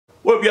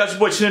What up, y'all? It's your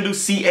boy Chinedu,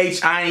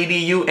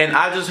 C-H-I-N-E-D-U, and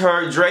I just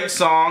heard Drake's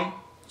song,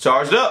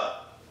 Charged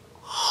Up.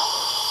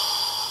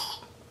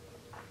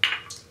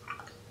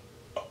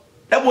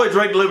 That boy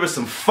Drake delivered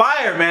some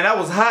fire, man. That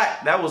was hot.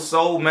 That was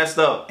so messed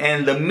up.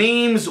 And the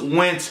memes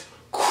went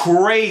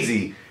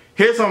crazy.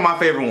 Here's some of my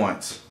favorite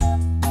ones.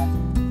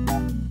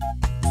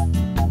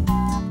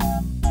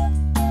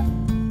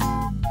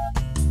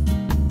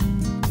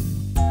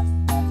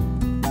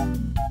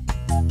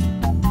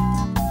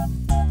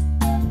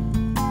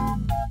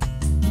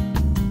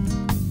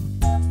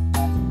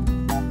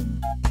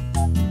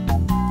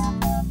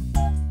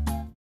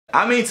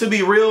 I mean, to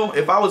be real,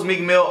 if I was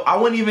Meek Mill, I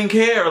wouldn't even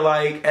care.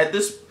 Like,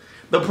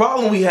 the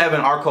problem we have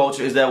in our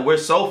culture is that we're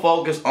so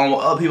focused on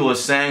what other people are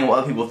saying, what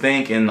other people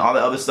think, and all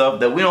the other stuff,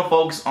 that we don't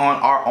focus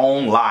on our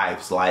own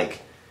lives.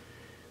 Like,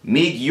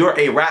 Meek, you're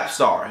a rap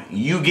star.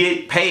 You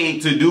get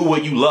paid to do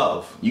what you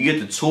love. You get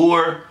to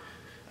tour.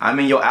 I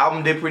mean, your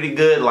album did pretty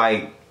good.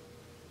 Like,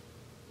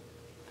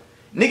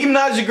 Nicki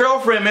Minaj, your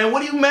girlfriend, man.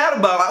 What are you mad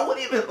about? I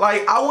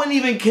wouldn't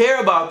even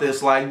care about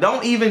this. Like,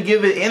 don't even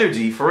give it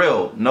energy, for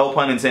real. No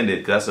pun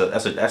intended. That's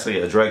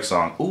actually a Drake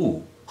song.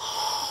 Ooh.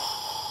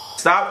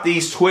 Stop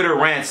these Twitter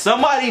rants.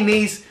 Somebody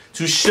needs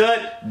to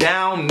shut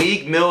down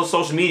Meek Mill's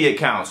social media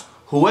accounts.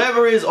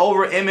 Whoever is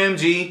over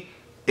MMG,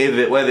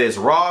 whether it's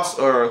Ross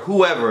or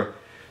whoever,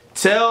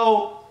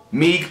 tell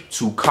Meek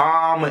to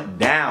calm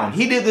down.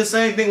 He did the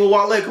same thing with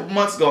Wale a couple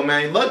months ago,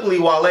 man. Luckily,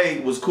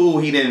 Wale was cool.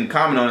 He didn't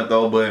comment on it,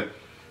 though, but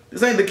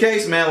this ain't the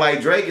case, man.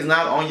 Like, Drake is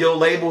not on your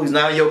label. He's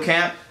not in your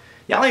camp.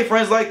 Y'all ain't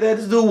friends like that.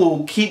 This dude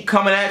will keep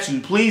coming at you.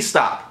 Please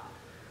stop.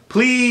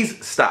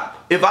 Please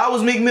stop. If I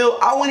was Meek Mill,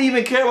 I wouldn't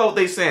even care about what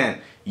they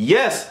saying.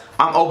 Yes,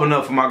 I'm opening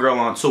up for my girl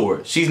on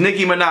tour. She's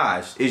Nicki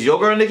Minaj. Is your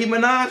girl Nicki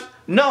Minaj?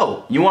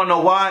 No. You want to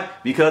know why?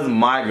 Because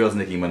my girl's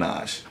Nicki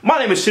Minaj. My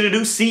name is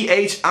Chinedu,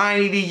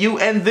 C-H-I-N-E-D-U,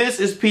 and this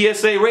is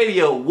PSA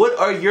Radio. What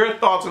are your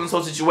thoughts on this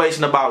whole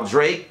situation about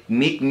Drake,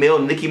 Meek Mill,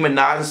 Nicki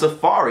Minaj, and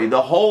Safaree?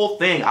 The whole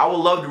thing. I would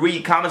love to read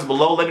your comments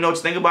below. Let me know what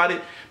you think about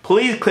it.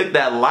 Please click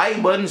that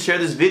like button, share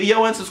this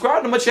video, and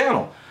subscribe to my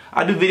channel.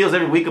 I do videos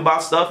every week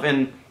about stuff,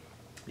 and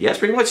yeah, that's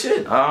pretty much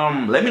it.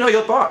 Let me know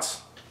your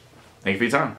thoughts. Thank you for your time.